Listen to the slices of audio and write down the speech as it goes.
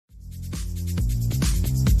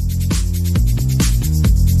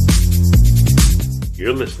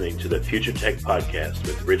You're listening to the Future Tech Podcast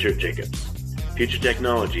with Richard Jacobs. Future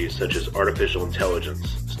technologies such as artificial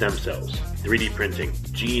intelligence, stem cells, 3D printing,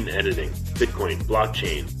 gene editing, Bitcoin,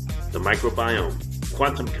 blockchain, the microbiome,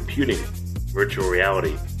 quantum computing, virtual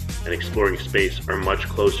reality, and exploring space are much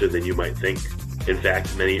closer than you might think. In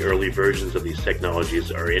fact, many early versions of these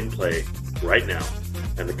technologies are in play right now,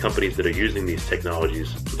 and the companies that are using these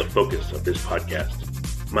technologies are the focus of this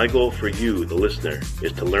podcast. My goal for you, the listener,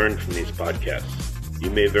 is to learn from these podcasts. You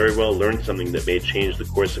may very well learn something that may change the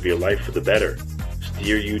course of your life for the better,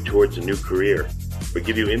 steer you towards a new career, or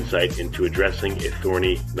give you insight into addressing a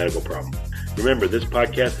thorny medical problem. Remember, this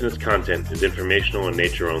podcast and its content is informational in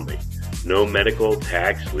nature only. No medical,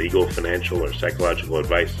 tax, legal, financial, or psychological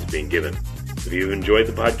advice is being given. If you enjoyed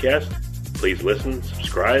the podcast, please listen,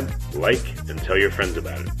 subscribe, like, and tell your friends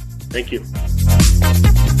about it. Thank you.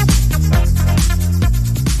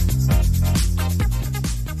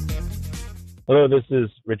 Hello, this is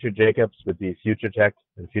Richard Jacobs with the Future Tech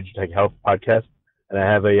and Future Tech Health podcast, and I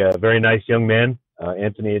have a very nice young man,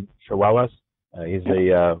 Anthony Trewavas. He's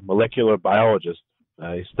a molecular biologist.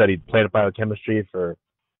 He studied plant biochemistry for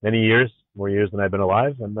many years, more years than I've been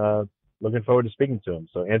alive, and looking forward to speaking to him.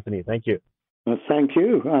 So, Anthony, thank you. Well, thank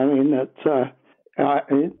you. I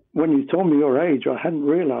mean, when you told me your age, I hadn't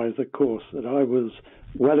realized, of course, that I was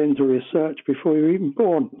well into research before you were even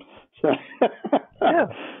born. So, yeah.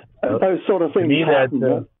 Those sort of things happen.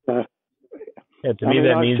 To me,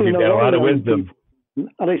 that means you've got a lot of wisdom.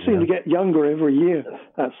 People, and they seem to get younger every year.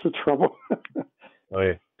 That's the trouble. Oh,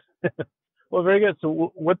 yeah. Well, very good.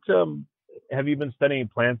 So what have you been studying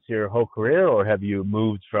plants your whole career, or have you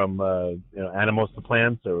moved from animals to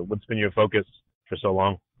plants, or what's been your focus for so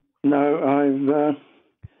long? No,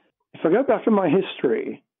 if I go back in my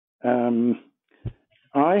history,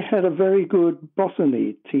 I had a very good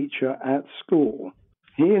botany teacher at school.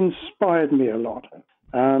 He inspired me a lot.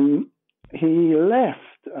 He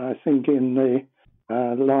left, I think, in the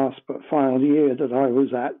last but final year that I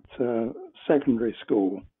was at secondary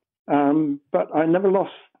school. But I never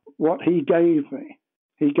lost what he gave me.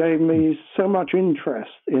 He gave me so much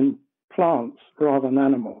interest in plants rather than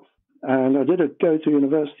animals. And I did go to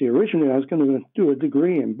university. Originally, I was going to do a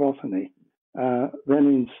degree in botany.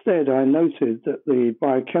 Then instead, I noted that the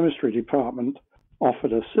biochemistry department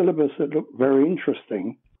offered a syllabus that looked very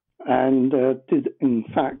interesting and did, in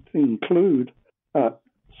fact, include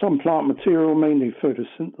some plant material, mainly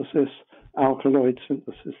photosynthesis, alkaloid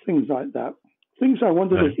synthesis, things like that. Things I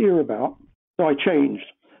wanted to hear about. So I changed.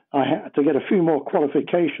 I had to get a few more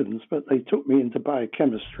qualifications, but they took me into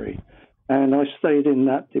biochemistry. And I stayed in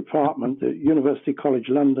that department at University College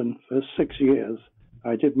London for 6 years.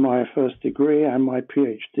 I did my first degree and my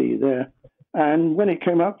PhD there. And when it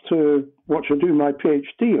came up to what to do my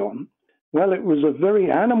PhD on, well, it was a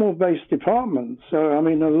very animal-based department. So, I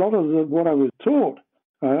mean, a lot of what I was taught,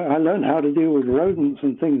 I learned how to deal with rodents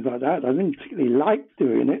and things like that. I didn't particularly like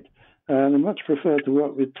doing it. I much preferred to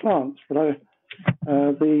work with plants. But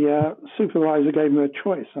the supervisor gave me a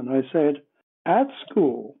choice, and I said, at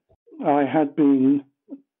school, I had been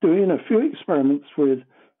doing a few experiments with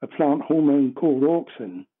a plant hormone called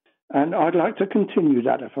auxin, and I'd like to continue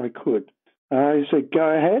that if I could. He said, go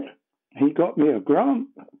ahead. He got me a grant,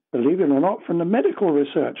 believe it or not, from the Medical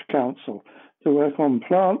Research Council to work on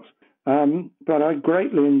plants. But I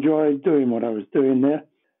greatly enjoyed doing what I was doing there.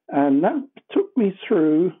 And that took me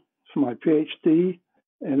through for my PhD.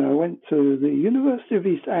 And I went to the University of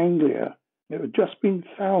East Anglia. It had just been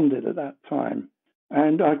founded at that time.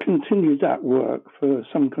 And I continued that work for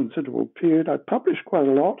some considerable period. I published quite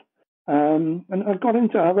a lot. And I got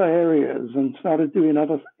into other areas and started doing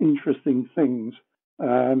other interesting things.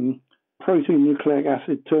 Protein nucleic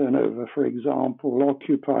acid turnover, for example,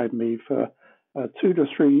 occupied me for 2 to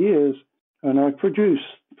 3 years. And I produced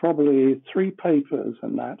probably 3 papers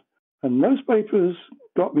on that. And those papers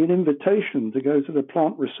got me an invitation to go to the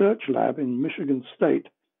Plant Research Lab in Michigan State.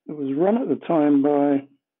 It was run at the time by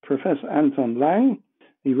Professor Anton Lang.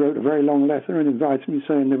 He wrote a very long letter and invited me,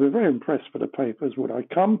 saying they were very impressed with the papers. Would I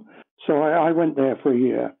come? So I went there for a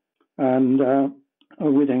year, and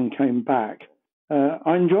we then came back.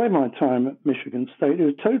 I enjoyed my time at Michigan State. It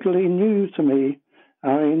was totally new to me.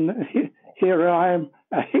 I mean, here I am,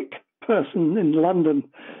 a hick person in London,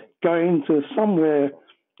 going to somewhere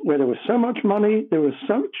where there was so much money, there was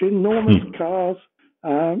such enormous cars,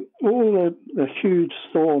 all the huge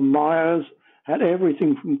store, Myers, had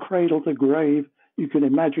everything from cradle to grave you can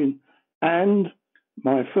imagine. And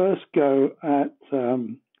my first go at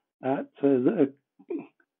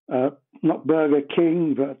not Burger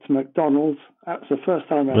King, but McDonald's. That's the first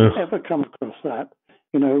time I've ever come across that.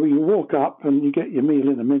 You walk up and you get your meal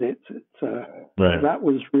in a minute. Right. That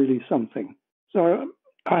was really something. So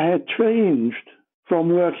I had changed from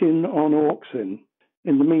working on auxin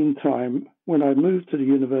in the meantime when I moved to the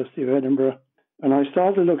University of Edinburgh, and I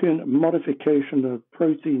started looking at modification of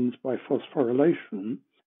proteins by phosphorylation.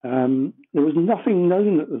 There was nothing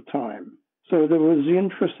known at the time. So there was the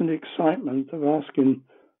interest and excitement of asking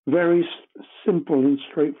very simple and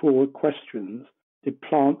straightforward questions. Did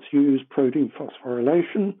plants use protein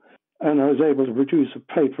phosphorylation? And I was able to produce a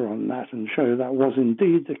paper on that and show that was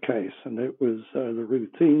indeed the case, and it was the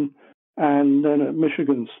routine. And then at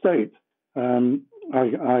Michigan State,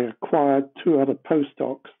 I acquired 2 other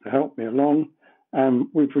postdocs to help me along, and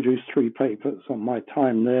we produced 3 papers on my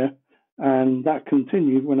time there, and that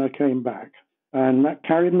continued when I came back. And that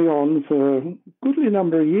carried me on for a goodly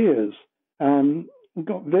number of years. I've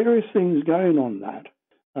got various things going on that.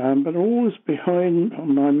 But always behind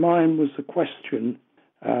on my mind was the question,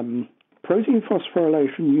 protein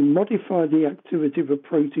phosphorylation, you modify the activity of a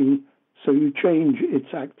protein so you change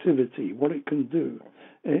its activity, what it can do.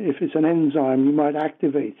 If it's an enzyme, you might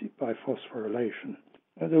activate it by phosphorylation.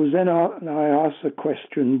 There was then I asked the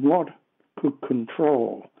question, what could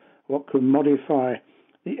control, what could modify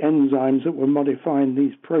the enzymes that were modifying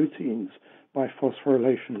these proteins by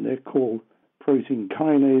phosphorylation? They're called protein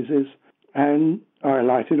kinases, and I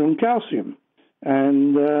lighted on calcium.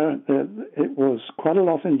 And it was quite a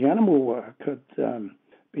lot in the animal work. I'd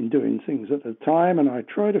been doing things at the time, and I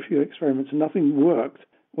tried a few experiments, and nothing worked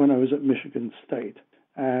when I was at Michigan State.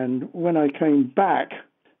 And when I came back,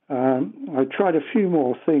 I tried a few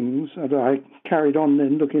more things, and I carried on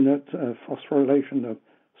then looking at phosphorylation of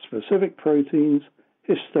specific proteins,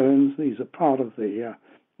 histones. These are part of the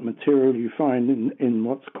material you find in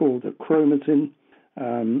what's called a chromatin,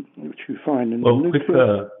 which you find in the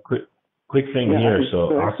nucleus. Quick thing here. So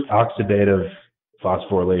oxidative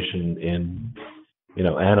phosphorylation in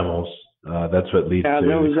animals, that's what leads to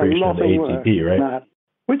the creation of the ATP, right? That,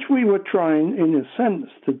 which we were trying, in a sense,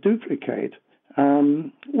 to duplicate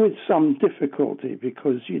with some difficulty,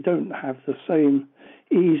 because you don't have the same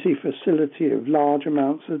easy facility of large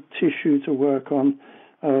amounts of tissue to work on.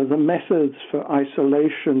 The methods for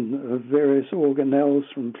isolation of various organelles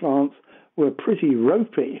from plants were pretty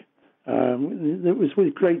ropey. It was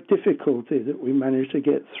with great difficulty that we managed to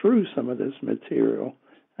get through some of this material.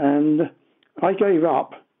 And I gave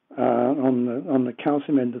up on the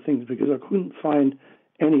calcium end of things because I couldn't find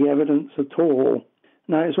any evidence at all.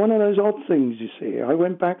 Now, it's one of those odd things, you see. I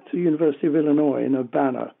went back to the University of Illinois in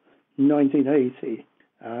Urbana in 1980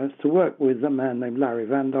 to work with a man named Larry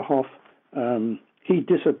Vanderhoff. He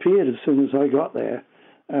disappeared as soon as I got there,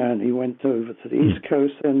 and he went over to the East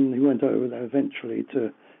Coast, and he went over there eventually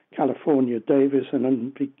to California, Davis,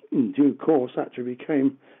 and in due course actually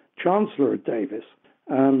became Chancellor at Davis.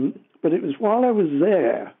 But it was while I was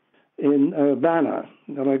there in Urbana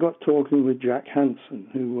that I got talking with Jack Hansen,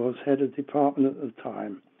 who was head of department at the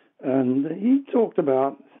time. And he talked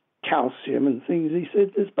about calcium and things. He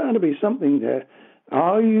said, there's bound to be something there.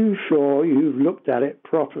 Are you sure you've looked at it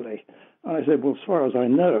properly? I said, well, as far as I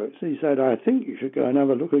know. So he said, I think you should go and have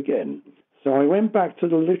a look again. So I went back to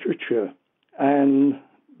the literature, and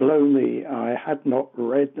blow me, I had not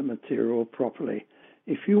read the material properly.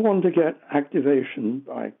 If you want to get activation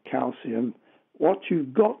by calcium, what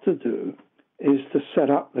you've got to do is to set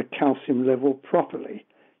up the calcium level properly.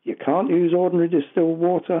 You can't use ordinary distilled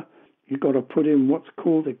water. You've got to put in what's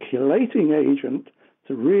called a chelating agent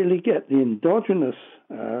to really get the endogenous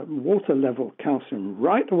water level calcium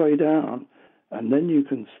right the way down, and then you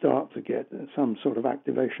can start to get some sort of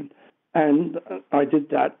activation. And I did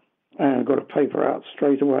that, and got a paper out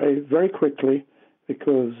straight away, very quickly,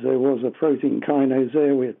 because there was a protein kinase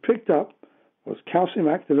there we had picked up, was calcium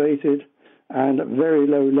activated, and at very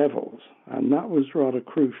low levels. And that was rather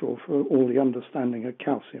crucial for all the understanding of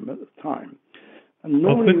calcium at the time. And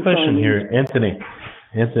quick question here, Anthony.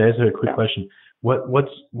 Answer a quick question. Why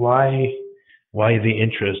the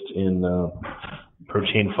interest in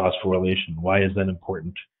protein phosphorylation? Why is that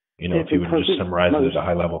important? If you would just summarize it at a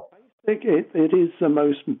high level. I think it is the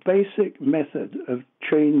most basic method of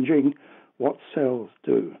changing what cells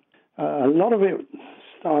do. A lot of it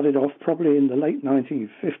started off probably in the late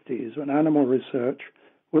 1950s when animal research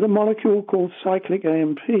with a molecule called cyclic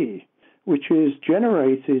AMP, which is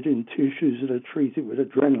generated in tissues that are treated with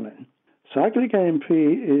adrenaline. Cyclic AMP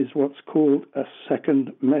is what's called a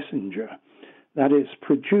second messenger. That is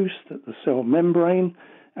produced at the cell membrane,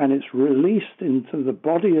 and it's released into the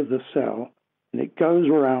body of the cell, and it goes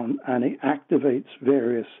around and it activates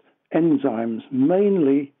various enzymes,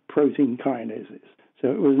 mainly protein kinases. So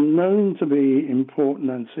it was known to be important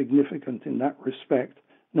and significant in that respect.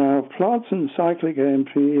 Now, plants and cyclic AMP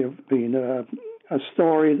have been a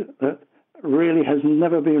story that really has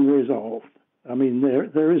never been resolved. I mean,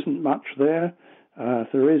 there isn't much there.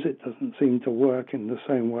 If there is, it doesn't seem to work in the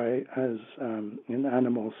same way as in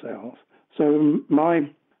animal cells. So my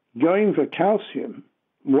going for calcium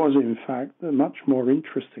was, in fact, a much more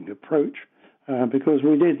interesting approach because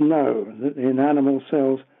we did know that in animal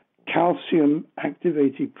cells,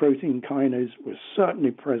 calcium-activated protein kinase was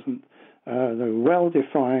certainly present. They were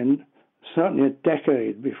well-defined, certainly a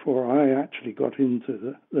decade before I actually got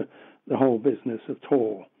into the whole business at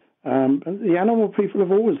all. The animal people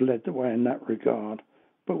have always led the way in that regard,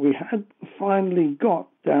 but we had finally got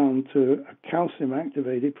down to a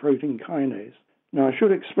calcium-activated protein kinase. Now, I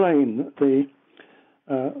should explain that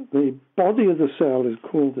the body of the cell is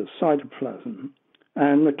called the cytoplasm,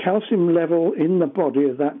 and the calcium level in the body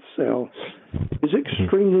of that cell is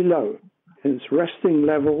extremely low. Its resting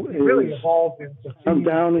level is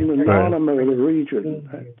down in the nanomolar region.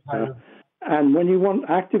 And when you want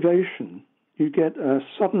activation, you get a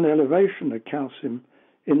sudden elevation of calcium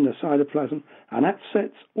in the cytoplasm, and that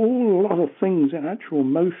sets a lot of things in actual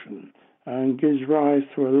motion and gives rise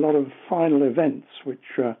to a lot of final events,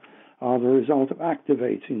 which are the result of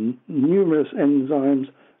activating numerous enzymes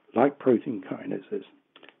like protein kinases.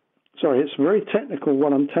 Sorry, it's very technical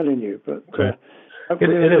what I'm telling you, but it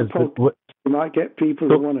is. You might get people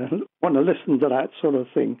who want to listen to that sort of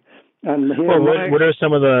thing. And what are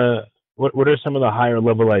some of the higher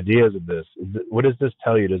level ideas of this? What does this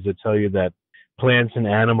tell you? Does it tell you that plants and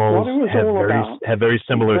animals have very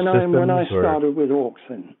similar systems? When I started with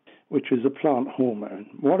auxin, which is a plant hormone,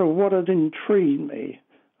 what had intrigued me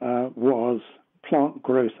was plant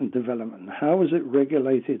growth and development. How is it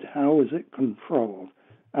regulated? How is it controlled?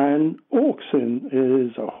 And auxin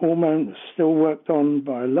is a hormone that's still worked on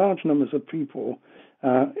by large numbers of people.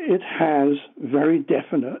 It has very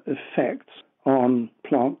definite effects on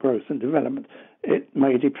plant growth and development. It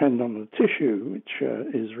may depend on the tissue which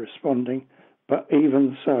is responding, but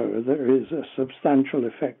even so, there is a substantial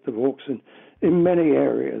effect of auxin in many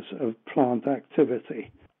areas of plant activity.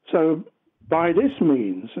 So by this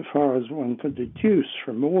means, as far as one could deduce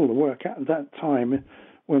from all the work at that time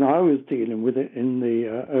when I was dealing with it in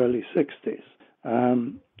the early 60s,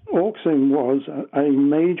 auxin was a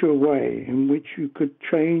major way in which you could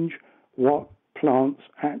change what plants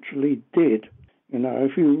actually did. You know,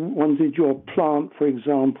 if you wanted your plant, for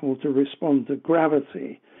example, to respond to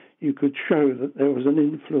gravity, you could show that there was an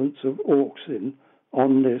influence of auxin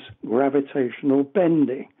on this gravitational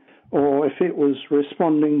bending. Or if it was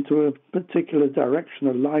responding to a particular direction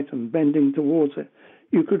of light and bending towards it,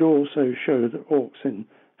 you could also show that auxin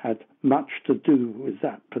had much to do with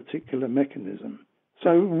that particular mechanism.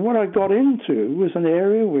 So what I got into was an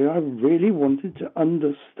area where I really wanted to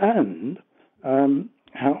understand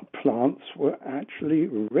how plants were actually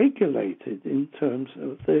regulated in terms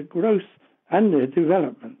of their growth and their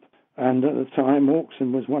development. And at the time,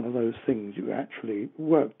 auxin was one of those things you actually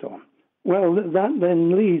worked on. Well, that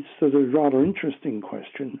then leads to the rather interesting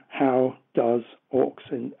question, how does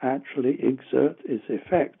auxin actually exert its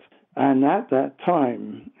effect? And at that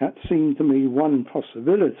time, that seemed to me one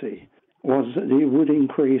possibility was that it would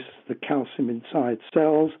increase the calcium inside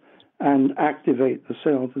cells and activate the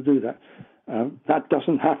cell to do that. That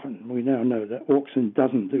doesn't happen. We now know that auxin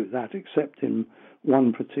doesn't do that, except in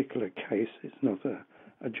one particular case. It's not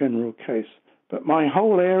a general case. But my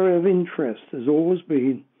whole area of interest has always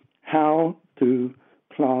been how do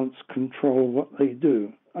plants control what they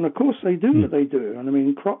do? And of course they do what they do. And I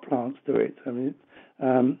mean, crop plants do it. I mean,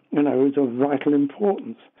 it's of vital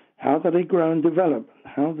importance. How do they grow and develop?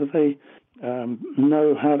 How do they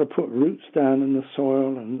know how to put roots down in the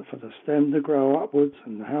soil and for the stem to grow upwards?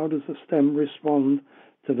 And how does the stem respond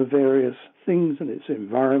to the various things in its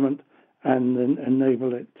environment and then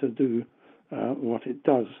enable it to do what it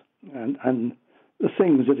does? And the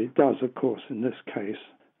things that it does, of course, in this case,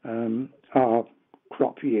 are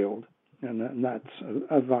crop yield. And that's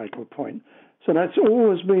a vital point. So that's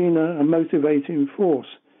always been a motivating force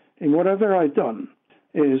in whatever I've done,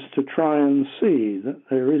 is to try and see that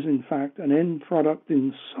there is, in fact, an end product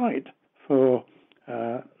in sight for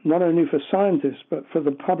not only for scientists, but for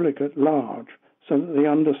the public at large, so that they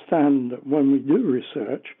understand that when we do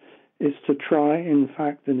research, it's to try, in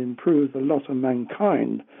fact, and improve the lot of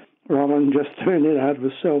mankind, rather than just doing it out of a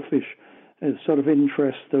selfish sort of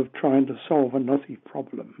interest of trying to solve a knotty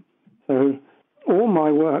problem. So all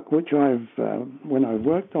my work, which when I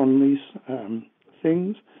worked on these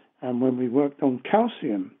things, and when we worked on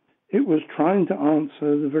calcium, it was trying to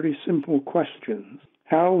answer the very simple questions.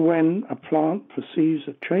 how when a plant perceives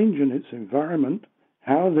a change in its environment,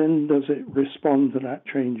 how then does it respond to that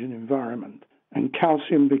change in environment? And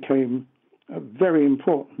calcium became a very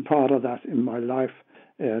important part of that in my life,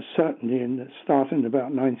 certainly starting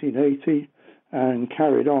about 1980 and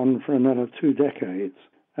carried on for another 2 decades.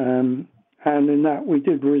 And in that we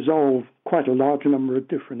did resolve quite a large number of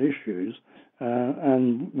different issues.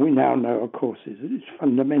 And we now know, of course, it's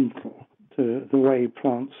fundamental to the way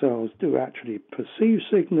plant cells do actually perceive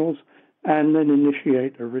signals and then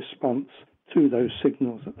initiate a response to those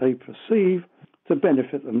signals that they perceive to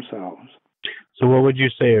benefit themselves. So what would you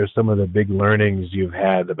say are some of the big learnings you've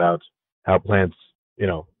had about how plants,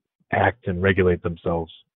 act and regulate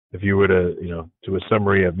themselves? If you were to do a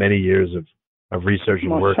summary of many years of research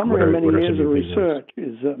and work, my summary of many years of research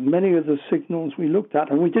is that many of the signals we looked at,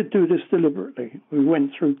 and we did do this deliberately, we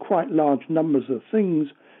went through quite large numbers of things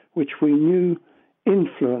which we knew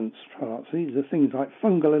influence plants. These are things like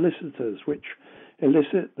fungal elicitors, which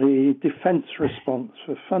elicit the defense response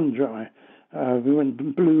for fungi. We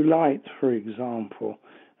went blue light, for example.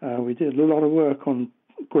 We did a lot of work on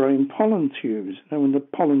growing pollen tubes. When the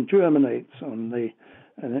pollen germinates on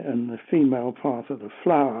the female part of the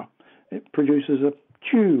flower, it produces a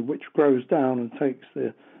tube which grows down and takes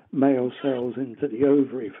the male cells into the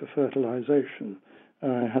ovary for fertilization.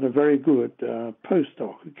 I had a very good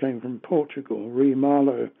postdoc who came from Portugal, Rui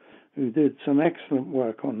Marlo, who did some excellent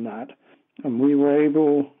work on that. And we were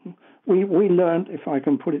able, we learned, if I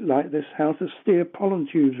can put it like this, how to steer pollen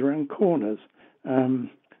tubes around corners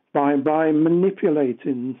by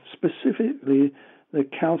manipulating specifically the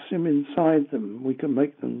calcium inside them. We can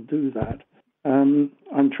make them do that.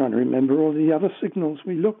 I'm trying to remember all the other signals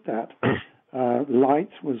we looked at. Light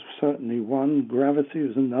was certainly one, gravity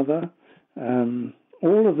was another.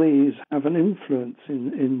 All of these have an influence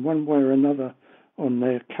in one way or another on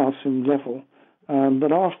their calcium level.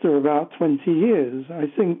 But after about 20 years,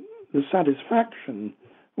 I think the satisfaction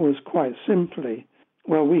was quite simply,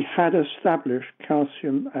 we had established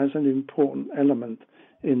calcium as an important element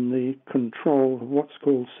in the control of what's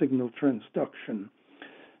called signal transduction.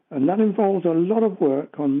 And that involved a lot of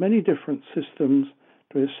work on many different systems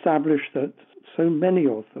to establish that so many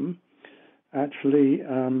of them actually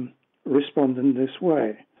respond in this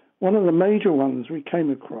way. One of the major ones we came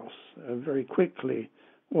across very quickly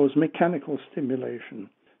was mechanical stimulation.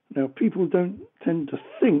 Now, people don't tend to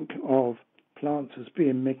think of plants as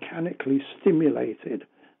being mechanically stimulated,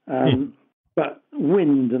 but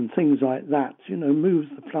wind and things like that, moves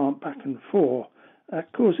the plant back and forth.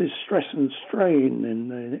 That causes stress and strain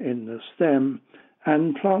in the stem,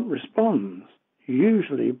 and plant responds,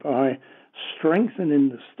 usually by strengthening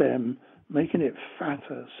the stem, making it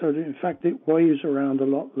fatter, so that in fact it weighs around a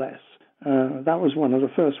lot less. That was one of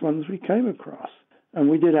the first ones we came across. And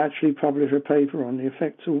we did actually publish a paper on the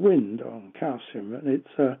effects of wind on calcium,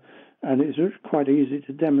 and it's quite easy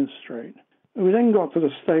to demonstrate. And we then got to the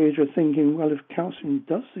stage of thinking, if calcium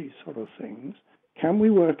does these sort of things, can we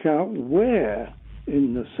work out where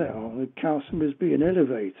in the cell the calcium is being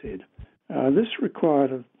elevated? This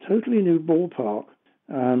required a totally new ballpark.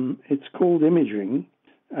 It's called imaging,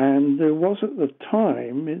 and there was at the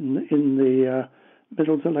time, in the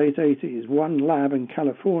middle to late 80s, one lab in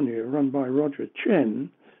California run by Roger Chen,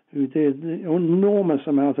 who did an enormous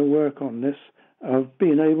amount of work on this, of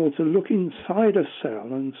being able to look inside a cell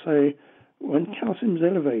and say, when calcium is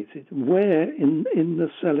elevated, where in the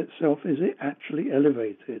cell itself is it actually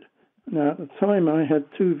elevated? Now, at the time, I had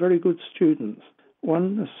 2 very good students.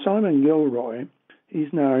 One, Simon Gilroy. He's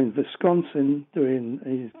now in Wisconsin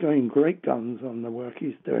he's going great guns on the work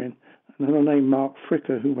he's doing. Another named Mark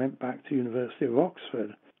Fricker, who went back to University of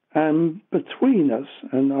Oxford. And between us,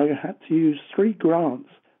 and I had to use 3 grants,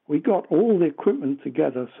 we got all the equipment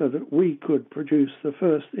together so that we could produce the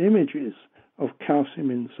first images of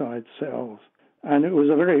calcium inside cells. And it was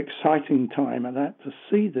a very exciting time at that to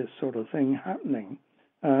see this sort of thing happening.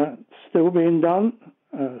 Still being done.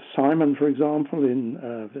 Simon, for example,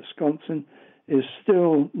 in Wisconsin, is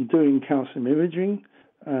still doing calcium imaging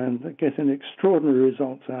and getting extraordinary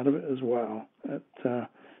results out of it as well.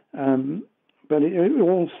 But it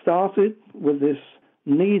all started with this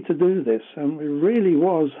need to do this, and it really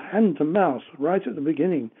was hand to mouth right at the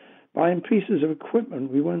beginning, buying pieces of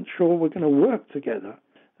equipment we weren't sure were going to work together.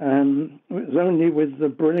 It was only with the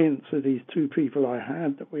brilliance of these 2 people I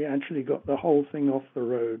had that we actually got the whole thing off the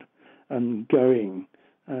road and going.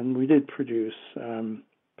 And we did produce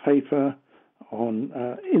paper on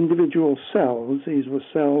individual cells. These were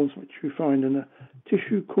cells which you find in a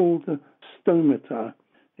tissue called the stomata.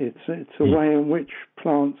 It's a way in which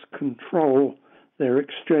plants control their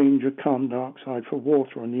exchange of carbon dioxide for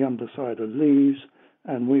water on the underside of leaves,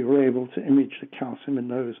 and we were able to image the calcium in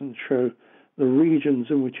those and show the regions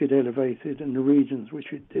in which it elevated and the regions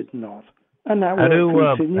which it did not. And that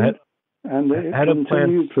work continued, and it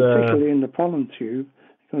continued particularly in the pollen tube,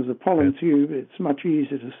 because the pollen tube, it's much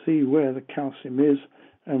easier to see where the calcium is,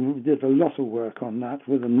 and we did a lot of work on that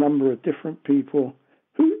with a number of different people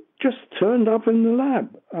who just turned up in the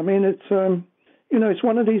lab. I mean, it's it's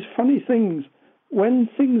one of these funny things. When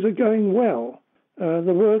things are going well,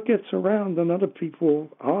 the word gets around and other people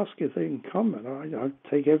ask if they can come, and I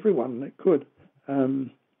take everyone that could.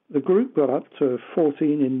 The group got up to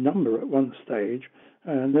 14 in number at one stage,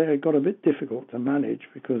 and they got a bit difficult to manage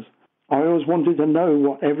because I always wanted to know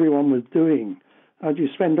what everyone was doing. You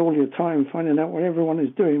spend all your time finding out what everyone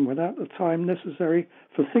is doing without the time necessary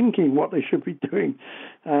for thinking what they should be doing.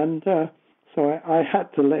 And so I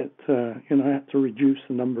had to I had to reduce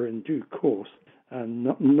the number in due course and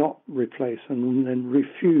not replace and then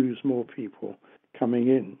refuse more people coming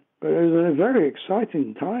in. But it was a very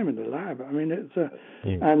exciting time in the lab. I mean,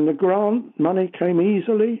 and the grant money came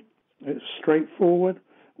easily. It's straightforward.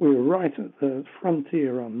 We were right at the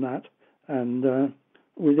frontier on that. And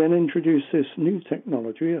we then introduced this new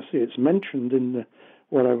technology. I see it's mentioned in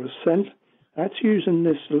what I was sent. That's using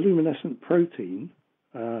this luminescent protein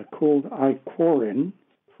called iquorin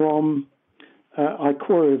from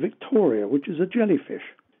Iquoria victoria, which is a jellyfish.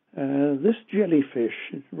 This jellyfish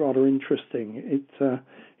is rather interesting.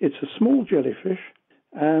 It's a small jellyfish.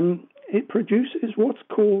 It produces what's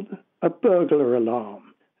called a burglar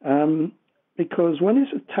alarm. Because when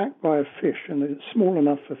it's attacked by a fish, and it's small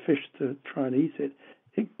enough for fish to try and eat it,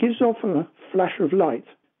 it gives off a flash of light.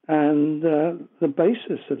 And the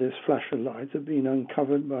basis of this flash of light had been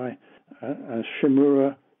uncovered by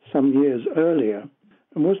Shimura some years earlier,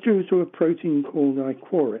 and was due to a protein called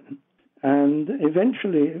iquorin. And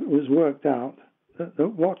eventually it was worked out that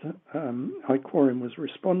what iquorin was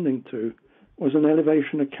responding to was an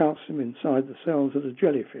elevation of calcium inside the cells of the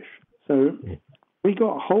jellyfish. So we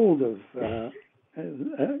got hold of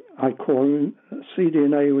iquorin,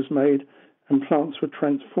 cDNA was made, and plants were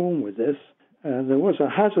transformed with this. There was a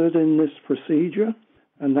hazard in this procedure,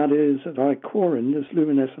 and that is that iquorin, this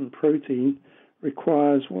luminescent protein,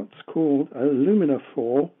 requires what's called a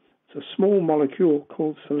luminophore. It's a small molecule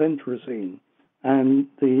called selentrazine. And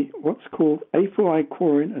what's called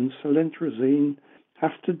apoiquorin and selentrazine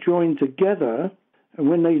have to join together, and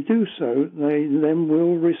when they do so, they then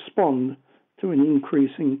will respond to an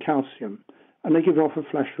increase in calcium, and they give off a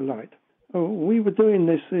flash of light. We were doing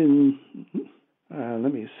this in,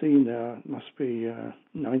 let me see now, it must be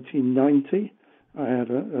 1990. I had,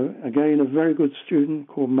 again, a very good student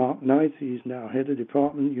called Mark Knight. He's now head of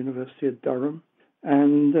department, University of Durham.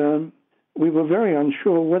 And we were very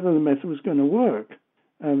unsure whether the method was going to work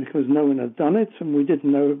because no one had done it, and we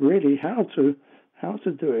didn't know really how to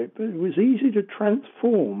do it. But it was easy to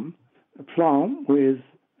transform a plant with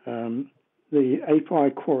the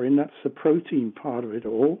apoiquorin, that's the protein part of it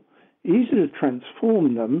all, easy to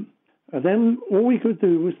transform them. And then all we could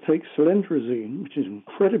do was take selentrazine, which is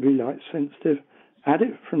incredibly light sensitive, add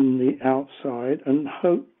it from the outside and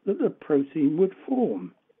hope that the protein would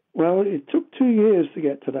form. Well, it took 2 years to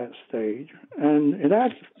get to that stage, and it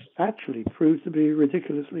actually proved to be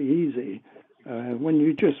ridiculously easy. When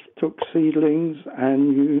you just took seedlings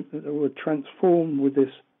and you were transformed with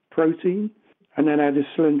this protein and then added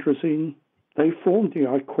selentrazine, they formed the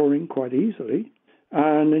iquorin quite easily.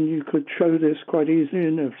 And then you could show this quite easily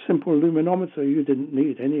in a simple luminometer. You didn't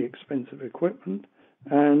need any expensive equipment.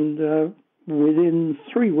 And within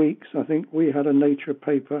 3 weeks, I think, we had a Nature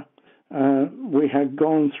paper. We had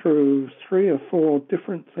gone through 3 or 4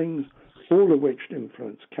 different things, all of which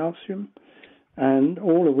influenced calcium, and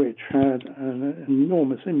all of which had an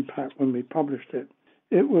enormous impact when we published it.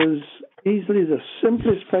 It was easily the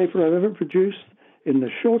simplest paper I've ever produced in the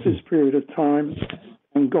shortest period of time,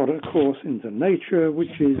 and got, of course, into Nature,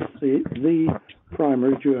 which is the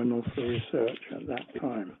primary journal for research at that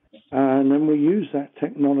time. And then we used that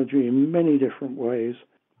technology in many different ways.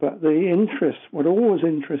 But what always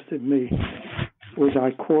interested me with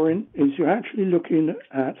iquorin is you're actually looking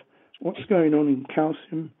at what's going on in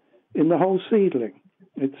calcium in the whole seedling.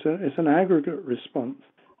 It's an aggregate response.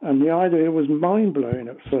 And the idea was mind-blowing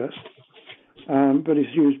at first, but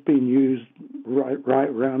it's been used right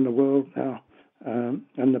around the world now.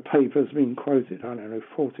 And the paper's been quoted,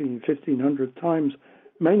 1,500 times,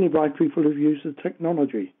 mainly by people who've used the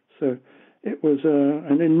technology. So it was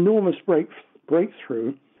an enormous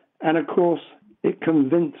breakthrough. And of course, it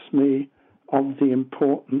convinced me of the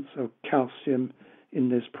importance of calcium in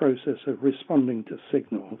this process of responding to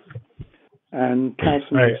signals. And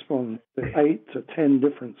calcium responds to 8 to 10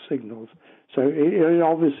 different signals. So it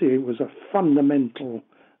obviously was a fundamental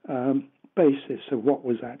basis of what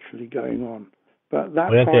was actually going on. But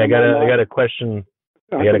that Anthony, I got a question.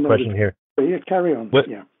 I got a question here. Yeah, carry on.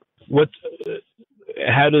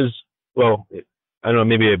 How does, well, I don't know,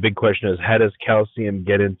 maybe a big question is, how does calcium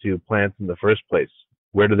get into plants in the first place?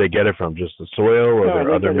 Where do they get it from? Just the soil, or are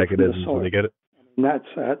there other mechanisms where they get it?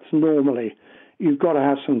 That's normally, you've got to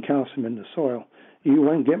have some calcium in the soil. You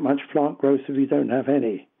won't get much plant growth if you don't have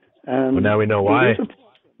any. Well, now we know why.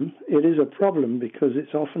 It is a problem because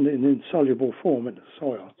it's often in insoluble form in the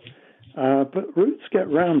soil. But roots get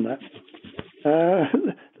around that.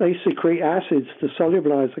 They secrete acids to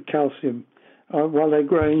solubilize the calcium while they're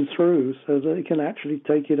growing through, so that they can actually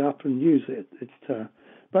take it up and use it.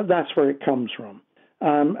 But that's where it comes from.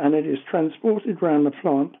 And it is transported around the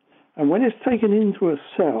plant. And when it's taken into a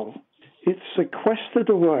cell, it's sequestered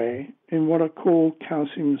away in what are called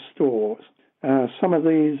calcium stores. Some of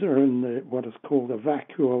these are in what is called a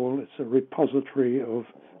vacuole. It's a repository of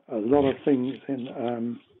a lot of things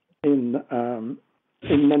in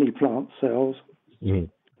many plant cells. Mm.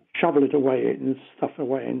 Shovel it away and stuff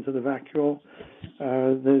away into the vacuole.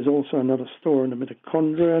 There's also another store in the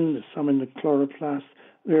mitochondrion. There's some in the chloroplast.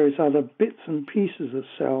 Various other bits and pieces of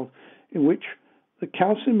cell in which the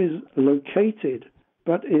calcium is located,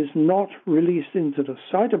 but is not released into the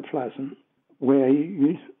cytoplasm, where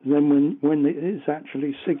when it is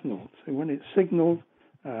actually signaled. So when it's signaled,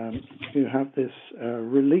 you have this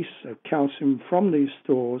release of calcium from these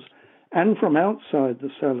stores and from outside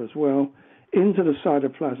the cell as well into the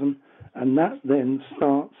cytoplasm, and that then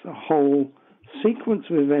starts a whole sequence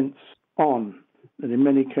of events that in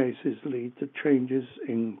many cases lead to changes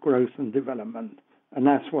in growth and development. And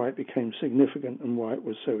that's why it became significant and why it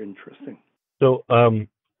was so interesting. So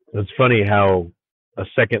it's funny how a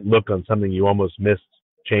second look on something you almost missed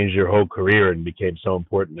changed your whole career and became so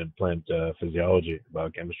important in plant physiology,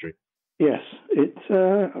 biochemistry. Yes, you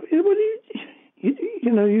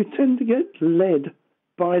tend to get led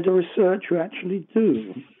by the research you actually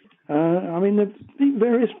do.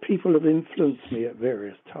 Various people have influenced me at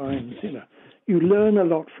various times. You learn a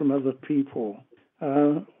lot from other people.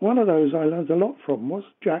 One of those I learned a lot from was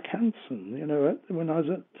Jack Hansen. When I was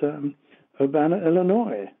at Urbana,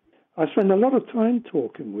 Illinois, I spent a lot of time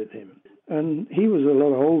talking with him, and he was a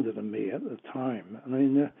lot older than me at the time.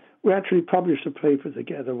 We actually published a paper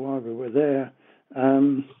together while we were there,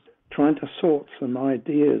 trying to sort some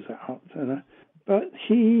ideas out. But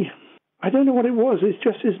I don't know what it was. It's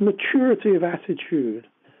just his maturity of attitude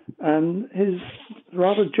and his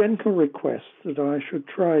rather gentle request that I should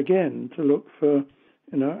try again to look for,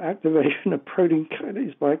 activation of protein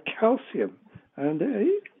kinase by calcium. And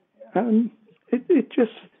it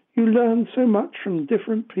just, you learn so much from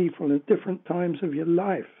different people at different times of your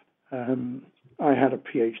life. I had a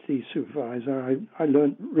PhD supervisor. I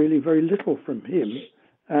learned really very little from him.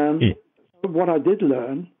 But what I did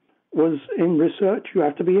learn was in research, you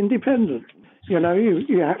have to be independent. You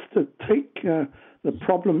have to take the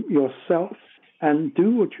problem yourself and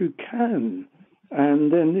do what you can.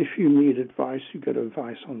 And then if you need advice, you get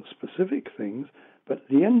advice on specific things. But at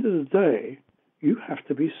the end of the day, you have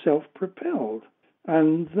to be self-propelled.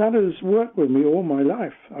 And that has worked with me all my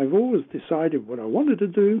life. I've always decided what I wanted to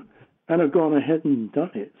do, and I've gone ahead and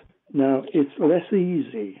done it. Now, it's less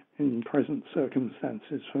easy in present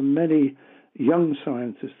circumstances for many young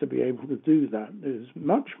scientists to be able to do that. There's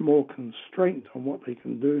much more constraint on what they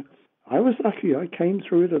can do. I was lucky. I came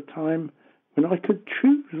through at a time when I could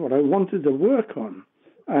choose what I wanted to work on.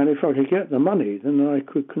 And if I could get the money, then I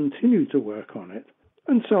could continue to work on it.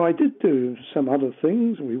 And so I did do some other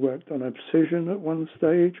things. We worked on abscission at one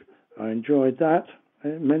stage. I enjoyed that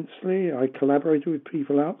immensely. I collaborated with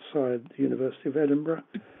people outside the University of Edinburgh.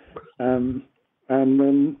 And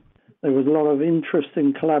then there was a lot of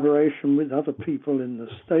interesting collaboration with other people in the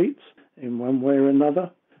States in one way or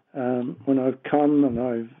another. When I've come,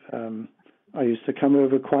 and I used to come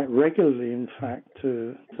over quite regularly, in fact,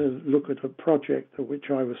 to look at a project of which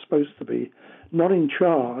I was supposed to be not in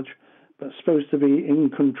charge, but supposed to be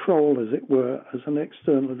in control, as it were, as an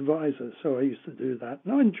external advisor. So I used to do that,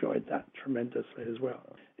 and I enjoyed that tremendously as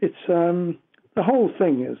well. It's the whole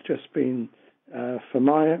thing has just been, from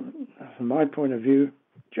my point of view,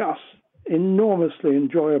 just enormously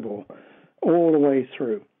enjoyable all the way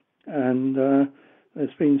through. And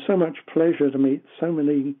there's been so much pleasure to meet so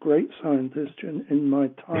many great scientists in my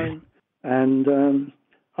time. And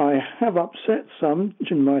I have upset some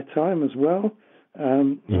in my time as well. I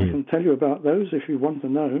can tell you about those if you want to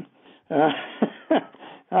know.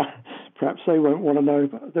 Perhaps they won't want to know,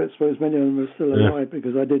 but I don't suppose many of them are still alive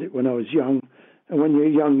because I did it when I was young. And when you're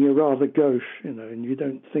young, you're rather gauche, and you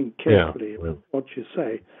don't think carefully about what you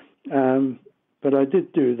say. But I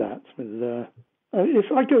did do that.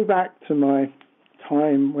 If I go back to my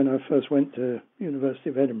time when I first went to University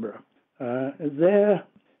of Edinburgh,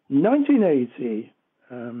 1980,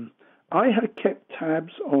 I had kept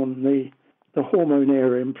tabs on the hormone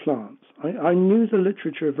area in plants. I knew the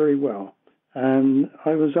literature very well, and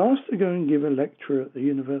I was asked to go and give a lecture at the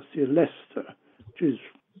University of Leicester, which is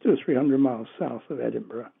 200 or 300 miles south of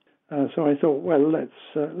Edinburgh. So I thought, well,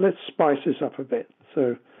 let's spice this up a bit.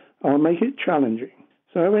 So I'll make it challenging.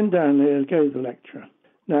 So I went down there and gave the lecture.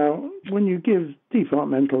 Now, when you give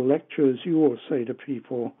departmental lectures, you always say to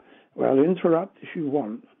people, well, interrupt if you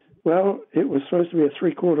want. Well, it was supposed to be a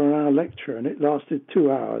 3/4-hour lecture, and it lasted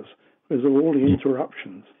 2 hours because of all the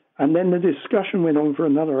interruptions. And then the discussion went on for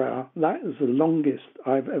another hour. That is the longest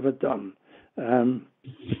I've ever done. I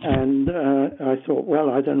thought, well,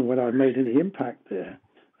 I don't know whether I made any impact there.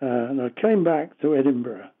 And I came back to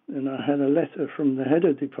Edinburgh, and I had a letter from the head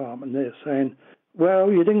of department there saying,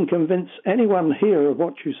 well, you didn't convince anyone here of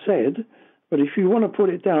what you said, but if you want to put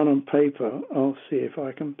it down on paper, I'll see if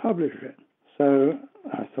I can publish it. So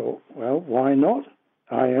I thought, well, why not?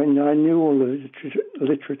 I knew all the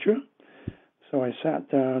literature. So I sat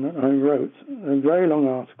down and I wrote a very long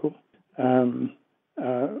article.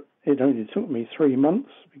 It only took me 3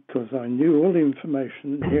 months because I knew all the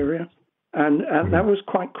information in the area. And that was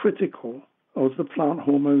quite critical of the plant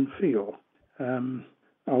hormone field.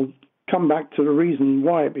 I'll come back to the reason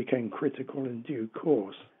why it became critical in due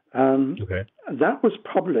course. That was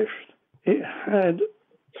published. It had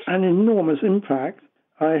an enormous impact.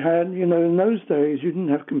 I had, in those days, you didn't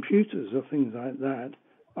have computers or things like that.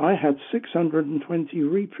 I had 620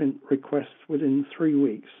 reprint requests within 3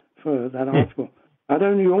 weeks for that article. I'd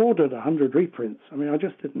only ordered 100 reprints. I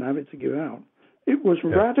just didn't have it to give out. It was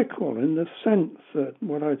radical in the sense that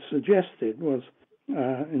what I'd suggested was,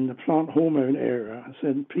 in the plant hormone area, I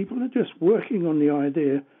said people are just working on the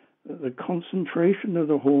idea that the concentration of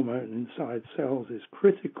the hormone inside cells is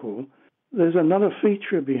critical. There's another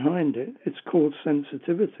feature behind it. It's called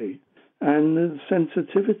sensitivity. And the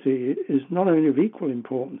sensitivity is not only of equal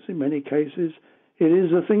importance, in many cases, it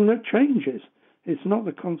is the thing that changes. It's not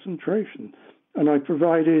the concentration. And I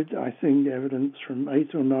provided, I think, evidence from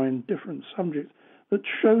 8 or 9 different subjects that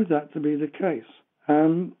showed that to be the case.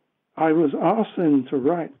 I was asked then to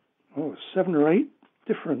write 7 or 8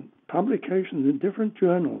 different publications in different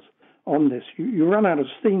journals on this. You run out of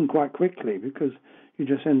steam quite quickly because you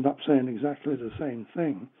just end up saying exactly the same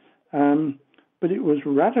thing. But it was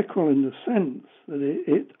radical in the sense that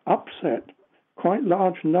it upset quite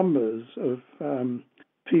large numbers of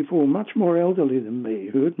people much more elderly than me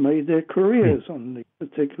who had made their careers on these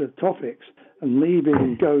particular topics, and me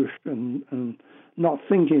being gauche and not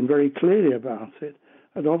thinking very clearly about it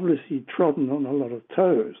had obviously trodden on a lot of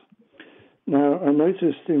toes. Now, I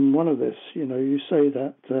noticed in one of this, you say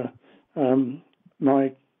that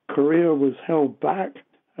my career was held back.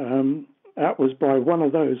 That was by one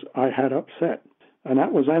of those I had upset, and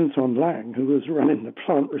that was Anton Lang, who was running the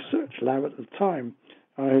plant research lab at the time.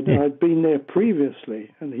 I'd been there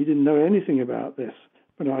previously, and he didn't know anything about this.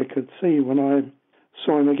 But I could see when I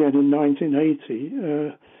saw him again in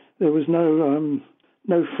 1980, there was no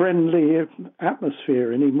friendly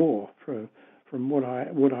atmosphere anymore from what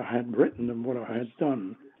I had written and what I had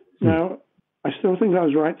done. Now, I still think I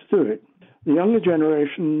was right to do it. The younger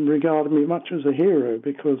generation regarded me much as a hero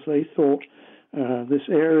because they thought this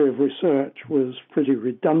area of research was pretty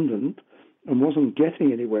redundant and wasn't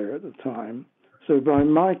getting anywhere at the time. So by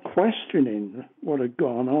my questioning what had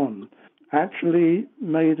gone on, actually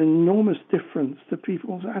made an enormous difference to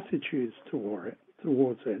people's attitudes towards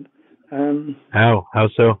it. How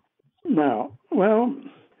so? Now, well,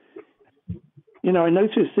 I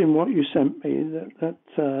noticed in what you sent me that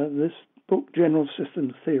this book, General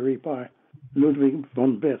Systems Theory by Ludwig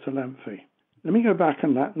von Bertalanffy. Let me go back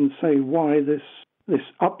on that and say why this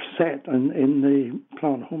upset in the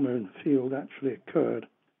plant hormone field actually occurred.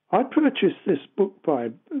 I purchased this book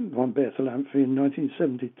by von Bertalanffy in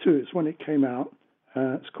 1972. It's when it came out.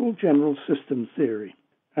 It's called General Systems Theory.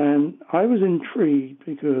 And I was intrigued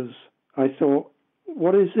because I thought,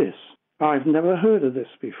 what is this? I've never heard of this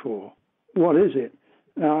before. What is it?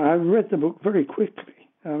 Now, I read the book very quickly.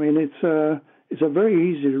 It's a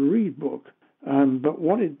very easy to read book. But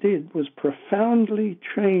what it did was profoundly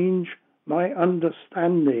change my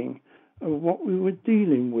understanding of what we were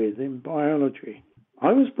dealing with in biology.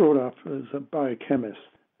 I was brought up as a biochemist,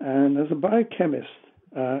 and as a biochemist,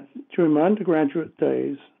 during my undergraduate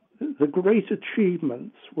days, the great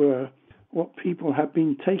achievements were what people have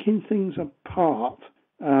been taking things apart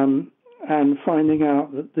and finding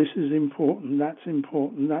out that this is important, that's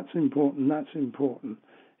important, that's important, that's important.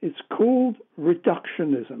 It's called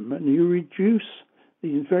reductionism, and you reduce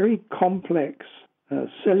these very complex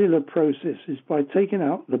cellular processes by taking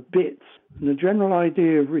out the bits. And the general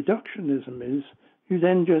idea of reductionism is you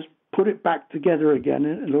then just put it back together again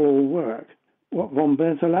and it'll all work. What von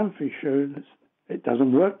Bertalanffy showed is it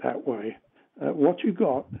doesn't work that way. What you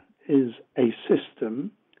got is a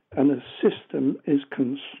system, and a system is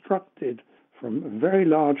constructed from very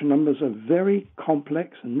large numbers of very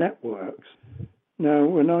complex networks. Now,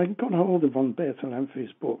 when I got hold of von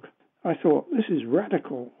Bertalanffy's book, I thought, this is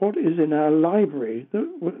radical. What is in our library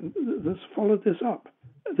that's followed this up?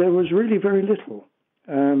 There was really very little.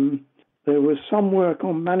 There was some work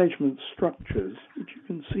on management structures, which you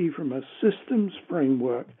can see from a systems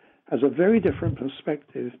framework, has a very different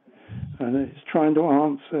perspective, and it's trying to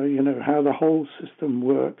answer, how the whole system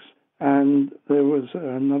works. And there was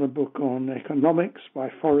another book on economics by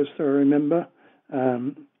Forrester, I remember.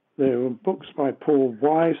 There were books by Paul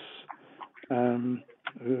Weiss,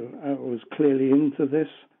 who was clearly into this.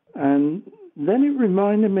 And then it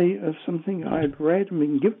reminded me of something I had read and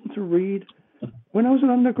been given to read when I was an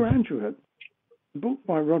undergraduate, a book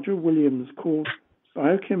by Roger Williams called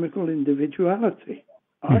Biochemical Individuality.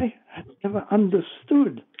 I had never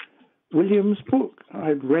understood Williams' book. I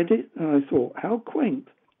had read it and I thought, how quaint.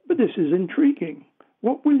 But this is intriguing.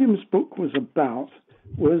 What Williams' book was about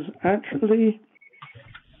was actually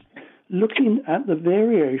looking at the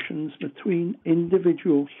variations between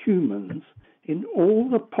individual humans in all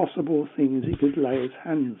the possible things he could lay his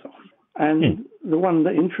hands on. And the one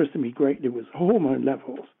that interested me greatly was hormone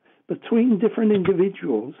levels between different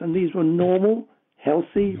individuals, and these were normal,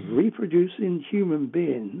 healthy, reproducing human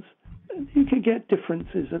beings. You could get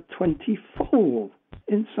differences of 20-fold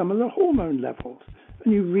in some of the hormone levels.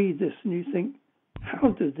 And you read this and you think, how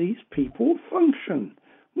do these people function?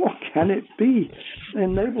 What can it be? It's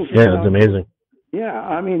amazing. Yeah,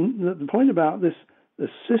 I mean, the point about this, the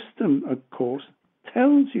system, of course,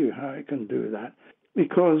 tells you how it can do that.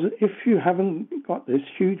 Because if you haven't got this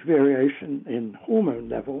huge variation in hormone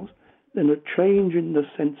levels, then a change in the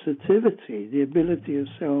sensitivity, the ability of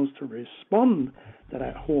cells to respond to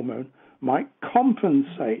that hormone, might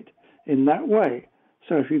compensate in that way.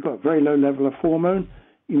 So if you've got a very low level of hormone,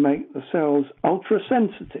 you make the cells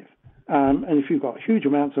ultra-sensitive. And if you've got huge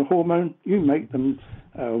amounts of hormone, you make them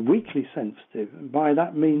weakly sensitive. And by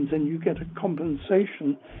that means, then you get a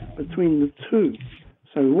compensation between the two.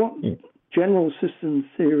 So what general system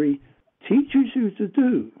theory teaches you to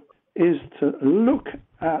do is to look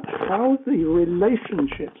at how the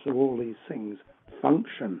relationships of all these things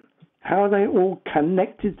function, how they all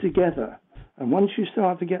connected together. And once you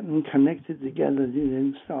start to get them connected together, you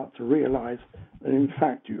then start to realize that, in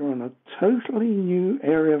fact, you're on a totally new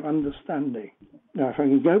area of understanding. Now, if I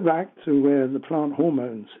can go back to where the plant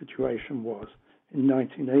hormone situation was in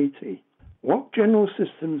 1980, what general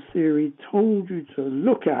systems theory told you to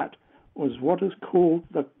look at was what is called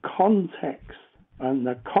the context. And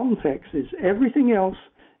the context is everything else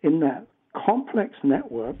in that complex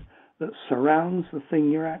network that surrounds the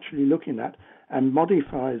thing you're actually looking at and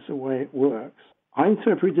modifies the way it works. I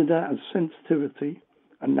interpreted that as sensitivity,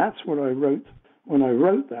 and that's what I wrote when I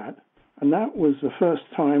wrote that. And that was the first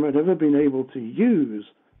time I'd ever been able to use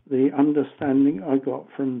the understanding I got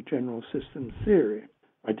from general systems theory.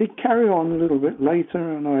 I did carry on a little bit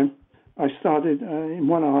later, and I started in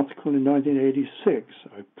one article in 1986.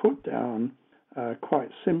 I put down quite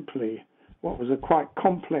simply what was a quite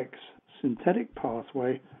complex synthetic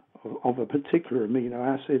pathway of a particular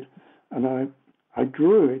amino acid, and I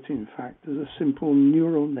drew it, in fact, as a simple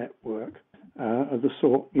neural network of the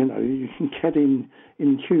sort, you can get in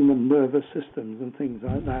human nervous systems and things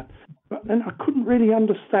like that. But then I couldn't really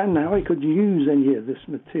understand how I could use any of this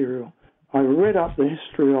material. I read up the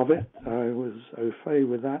history of it. I was au fait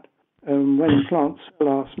with that. When Plant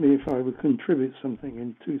Cell asked me if I would contribute something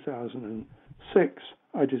in 2006,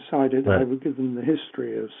 I decided I would give them the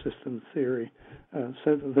history of systems theory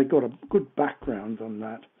so that they got a good background on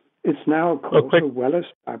that. It's now, of course, a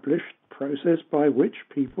well-established process by which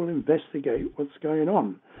people investigate what's going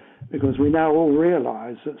on, because we now all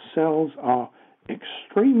realize that cells are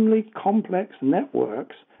extremely complex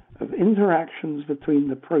networks of interactions between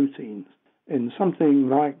the proteins. In something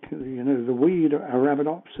like, the weed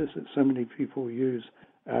Arabidopsis that so many people use,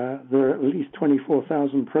 there are at least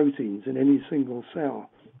 24,000 proteins in any single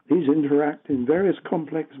cell. These interact in various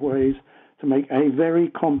complex ways to make a very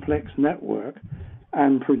complex network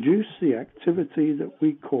and produce the activity that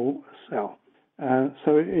we call a cell.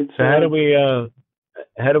 So how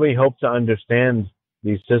do we hope to understand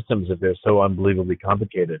these systems if they're so unbelievably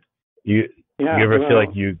complicated? You ever feel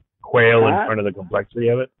like you quail in front of the complexity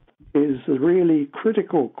of it? Is a really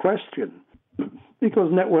critical question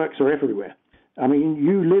because networks are everywhere. I mean,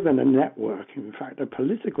 you live in a network, in fact, a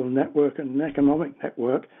political network, an economic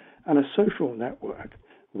network, and a social network.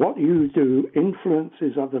 What you do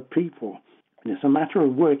influences other people. And it's a matter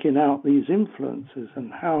of working out these influences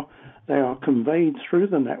and how they are conveyed through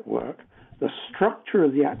the network, the structure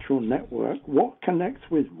of the actual network, what connects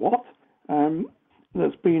with what.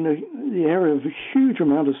 That's been the area of a huge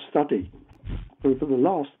amount of study over the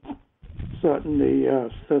last, certainly,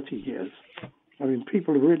 30 years. I mean,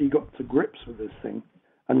 people have really got to grips with this thing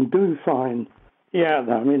and do find,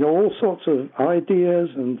 all sorts of ideas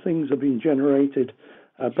and things have been generated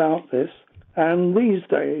about this. And these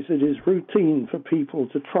days, it is routine for people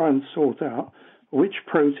to try and sort out which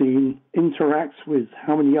protein interacts with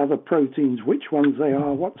how many other proteins, which ones they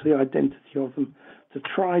are, what's the identity of them, to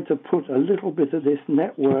try to put a little bit of this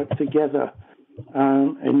network together.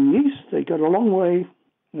 In yeast, they got a long way.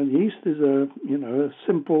 And yeast is a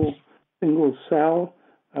simple single cell,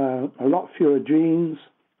 a lot fewer genes,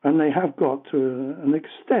 and they have got to an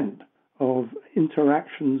extent of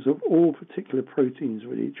interactions of all particular proteins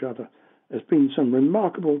with each other. There's been some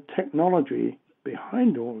remarkable technology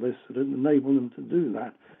behind all this that has enabled them to do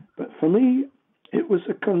that. But for me, it was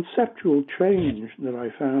a conceptual change that I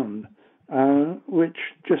found, which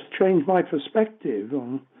just changed my perspective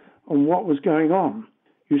on what was going on.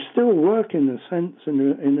 You still work in a sense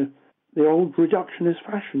in the old reductionist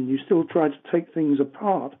fashion. You still try to take things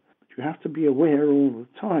apart, but you have to be aware all the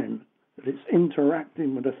time that it's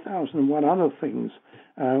interacting with 1,001 other things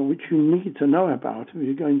which you need to know about if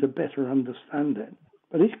you're going to better understand it.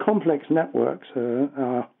 But these complex networks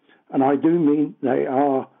are, and I do mean they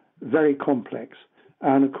are very complex.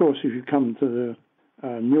 And of course, if you come to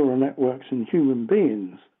the neural networks in human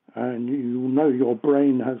beings, and you know your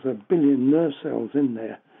brain has 1 billion nerve cells in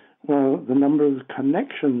there, well, the number of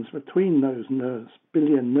connections between those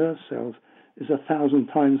billion nerve cells is 1,000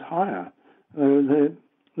 times higher.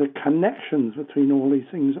 The connections between all these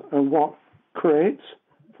things are what creates,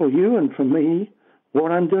 for you and for me,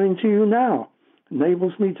 what I'm doing to you now.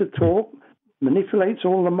 Enables me to talk, manipulates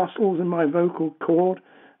all the muscles in my vocal cord,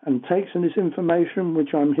 and takes in this information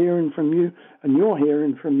which I'm hearing from you and you're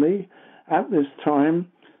hearing from me at this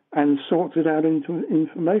time and sorts it out into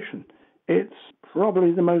information. It's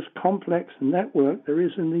probably the most complex network there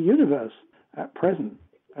is in the universe at present.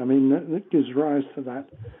 I mean, that gives rise to that.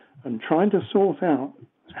 And trying to sort out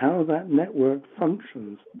how that network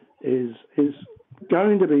functions is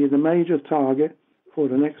going to be the major target for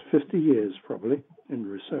the next 50 years, probably, in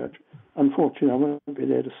research. Unfortunately, I won't be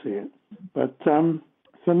there to see it. But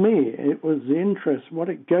for me, it was the interest. What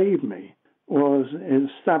it gave me was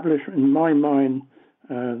established in my mind.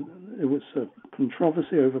 It was a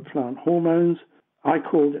controversy over plant hormones. I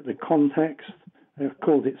called it the context. I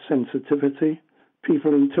called it sensitivity.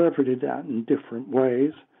 People interpreted that in different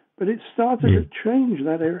ways. But it started to change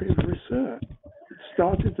that area of research. It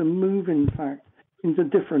started to move, in fact, into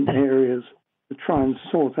different areas to try and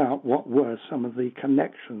sort out what were some of the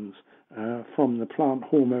connections from the plant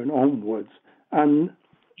hormone onwards and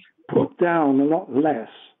put down a lot less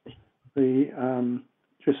the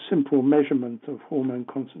just simple measurement of hormone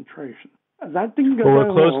concentration. That didn't go well.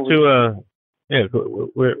 We're well. Close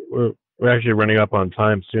to we're actually running up on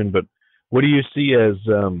time soon. But what do you see as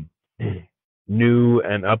new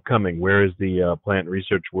and upcoming? Where is the plant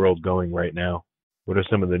research world going right now? What are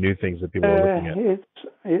some of the new things that people are looking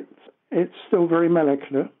at? It's still very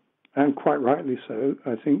molecular, and quite rightly so,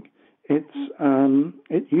 I think. It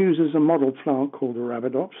uses a model plant called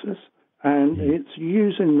Arabidopsis, and its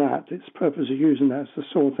purpose of using that is to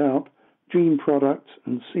sort out gene products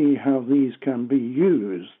and see how these can be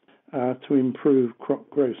used to improve crop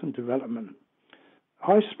growth and development.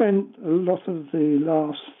 I spent a lot of the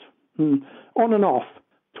last, on and off,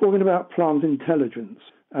 talking about plant intelligence.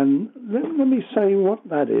 And let me say what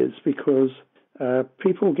that is, because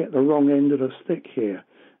people get the wrong end of the stick here.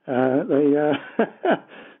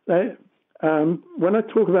 When I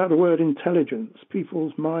talk about the word intelligence,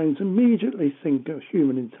 people's minds immediately think of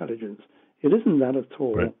human intelligence. It isn't that at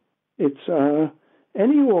all. Right. It's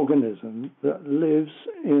any organism that lives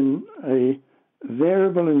in a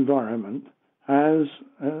variable environment has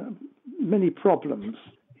many problems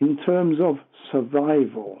in terms of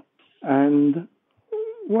survival. And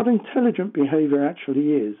what intelligent behavior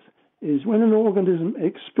actually is when an organism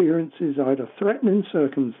experiences either threatening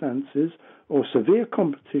circumstances or severe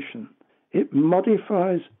competition, it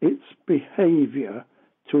modifies its behavior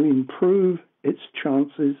to improve its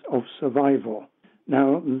chances of survival.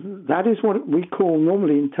 Now, that is what we call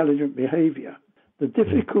normally intelligent behavior. The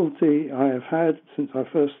difficulty I have had since I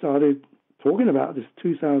first started talking about this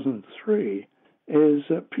 2003 is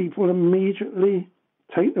that people immediately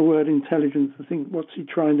take the word intelligence and think, what's he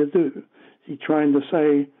trying to do? Is he trying to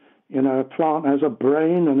say, a plant has a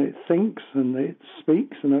brain and it thinks and it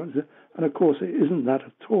speaks? And of course, it isn't that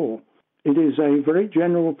at all. It is a very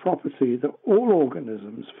general property that all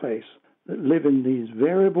organisms face that live in these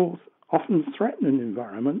variable, often threatening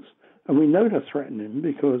environments. And we know they're threatening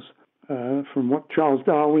because from what Charles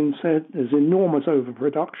Darwin said, there's enormous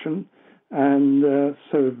overproduction, and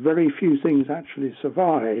so very few things actually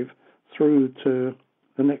survive through to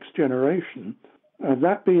the next generation.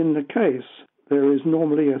 That being the case, there is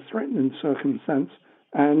normally a threatening circumstance,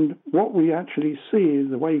 and what we actually see is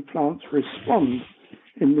the way plants respond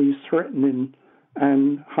in these threatening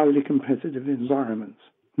and highly competitive environments.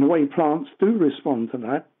 And the way plants do respond to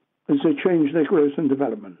that is they change their growth and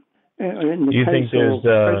development. Do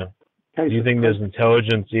you think there's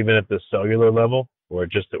intelligence even at the cellular level, or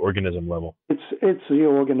just the organism level? It's the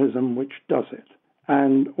organism which does it,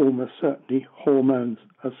 and almost certainly hormones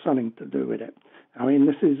have something to do with it. I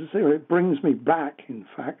mean, it brings me back, in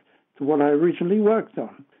fact, to what I originally worked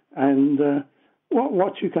on, and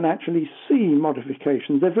what you can actually see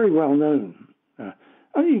modifications. They're very well known.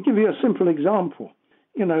 I'll give you a simple example.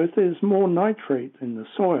 If there's more nitrate in the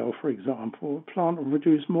soil, for example, a plant will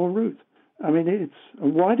produce more root. I mean,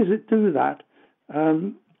 why does it do that?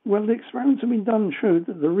 Well, the experiments have been done showed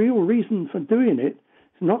that the real reason for doing it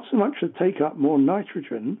is not so much to take up more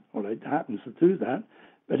nitrogen, although it happens to do that,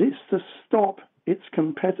 but it's to stop its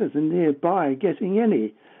competitor nearby getting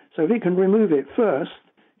any. So if it can remove it first,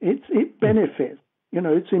 it benefits.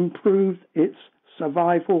 It's improved its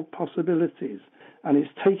survival possibilities, and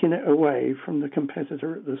it's taken it away from the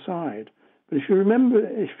competitor at the side. But if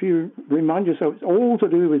you remind yourself, it's all to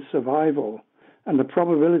do with survival and the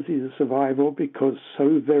probabilities of survival, because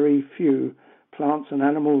so very few plants and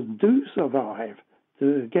animals do survive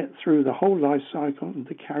to get through the whole life cycle and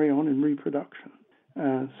to carry on in reproduction.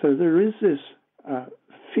 So there is this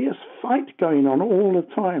fierce fight going on all the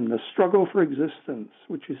time, the struggle for existence,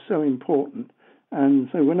 which is so important. And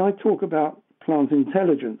so when I talk about plant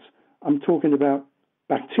intelligence, I'm talking about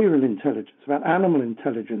bacterial intelligence, about animal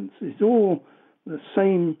intelligence. It's all the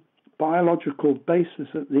same biological basis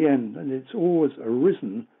at the end, and it's always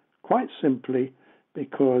arisen quite simply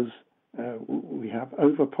because we have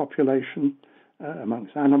overpopulation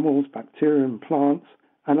amongst animals, bacteria and plants,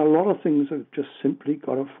 and a lot of things have just simply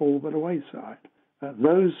got to fall by the wayside.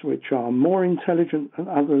 Those which are more intelligent than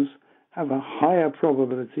others have a higher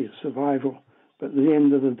probability of survival, but at the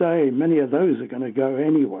end of the day, many of those are going to go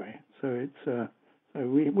anyway. So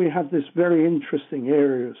we have this very interesting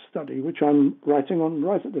area of study, which I'm writing on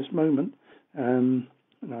right at this moment, and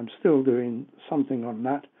I'm still doing something on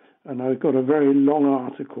that. And I've got a very long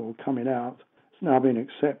article coming out. It's now been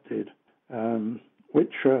accepted,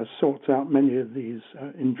 which sorts out many of these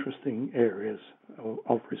interesting areas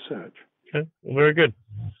of research. Okay, well, very good.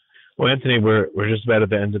 Well, Anthony, we're just about at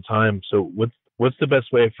the end of time. So what's the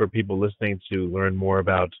best way for people listening to learn more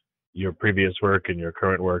about your previous work and your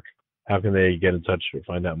current work? How can they get in touch or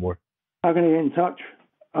find out more? How can they get in touch?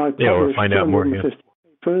 Or find out more. Yeah.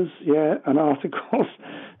 Papers, and articles.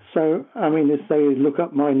 So, I mean, if they look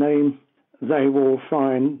up my name, they will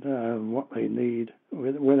find what they need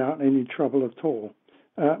without any trouble at all.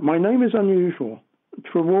 My name is unusual.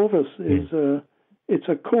 Trewavas is it's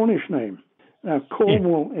a Cornish name. Now,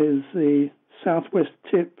 Cornwall is the southwest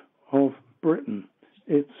tip of Britain.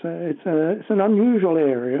 It's an unusual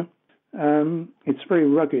area. It's very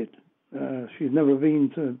rugged. If you've never been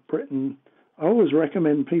to Britain, I always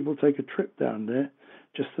recommend people take a trip down there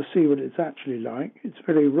just to see what it's actually like. It's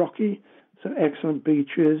very rocky. It's excellent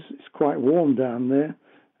beaches. It's quite warm down there.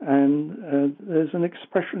 And there's an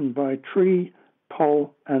expression by Tree,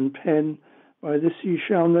 Poll and Pen, by this ye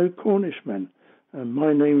shall know Cornishmen.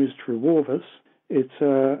 My name is Trewavas. It's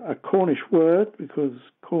a Cornish word because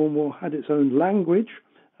Cornwall had its own language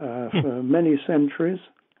for many centuries.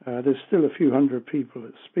 There's still a few hundred people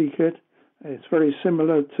that speak it. It's very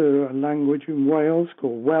similar to a language in Wales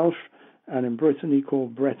called Welsh and in Brittany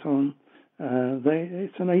called Breton.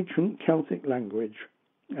 It's an ancient Celtic language,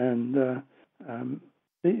 and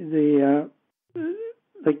they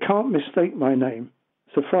can't mistake my name.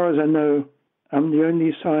 So far as I know, I'm the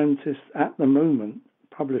only scientist at the moment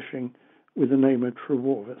publishing with the name of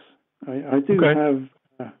Trewavas. I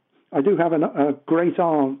do have a great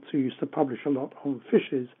aunt who used to publish a lot on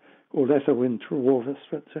fishes called Ethelwyn Trewavas,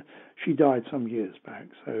 but she died some years back.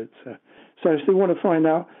 So if they want to find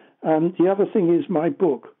out, the other thing is my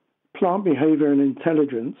book, Plant Behavior and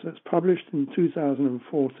Intelligence. It's published in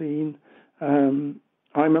 2014. I'm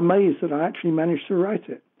amazed that I actually managed to write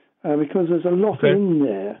it because there's a lot in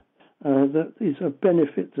there that is a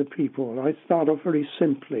benefit to people. I start off very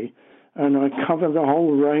simply, and I cover the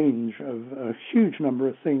whole range of a huge number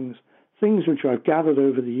of things which I've gathered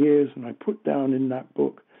over the years and I put down in that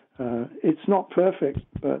book. It's not perfect,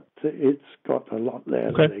 but it's got a lot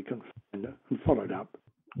there that they can find and follow it up.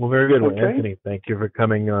 Well, very good. Well, Anthony, thank you for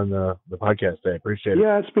coming on the podcast. I appreciate it.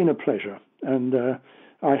 Yeah, it's been a pleasure, and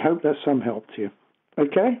I hope that's some help to you.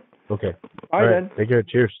 Okay? Okay. Bye then. Take care.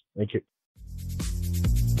 Cheers. Thank you.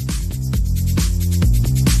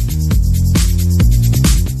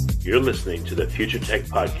 You're listening to the Future Tech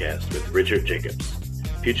Podcast with Richard Jacobs.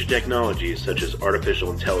 Future technologies such as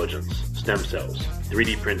artificial intelligence, stem cells,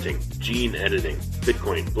 3D printing, gene editing,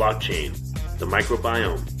 Bitcoin, blockchain, the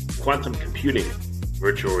microbiome, quantum computing,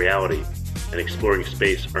 virtual reality, and exploring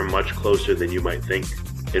space are much closer than you might think.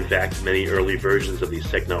 In fact, many early versions of these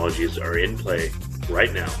technologies are in play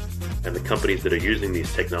right now, and the companies that are using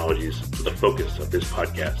these technologies are the focus of this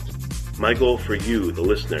podcast. My goal for you, the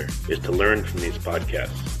listener, is to learn from these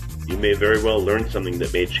podcasts. You may very well learn something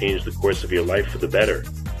that may change the course of your life for the better,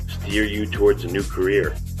 steer you towards a new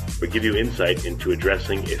career, or give you insight into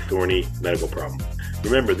addressing a thorny medical problem.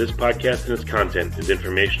 Remember, this podcast and its content is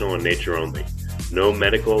informational in nature only. No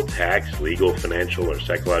medical, tax, legal, financial, or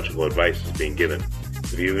psychological advice is being given.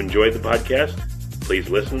 If you've enjoyed the podcast, please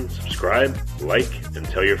listen, subscribe, like, and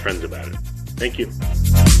tell your friends about it. Thank you.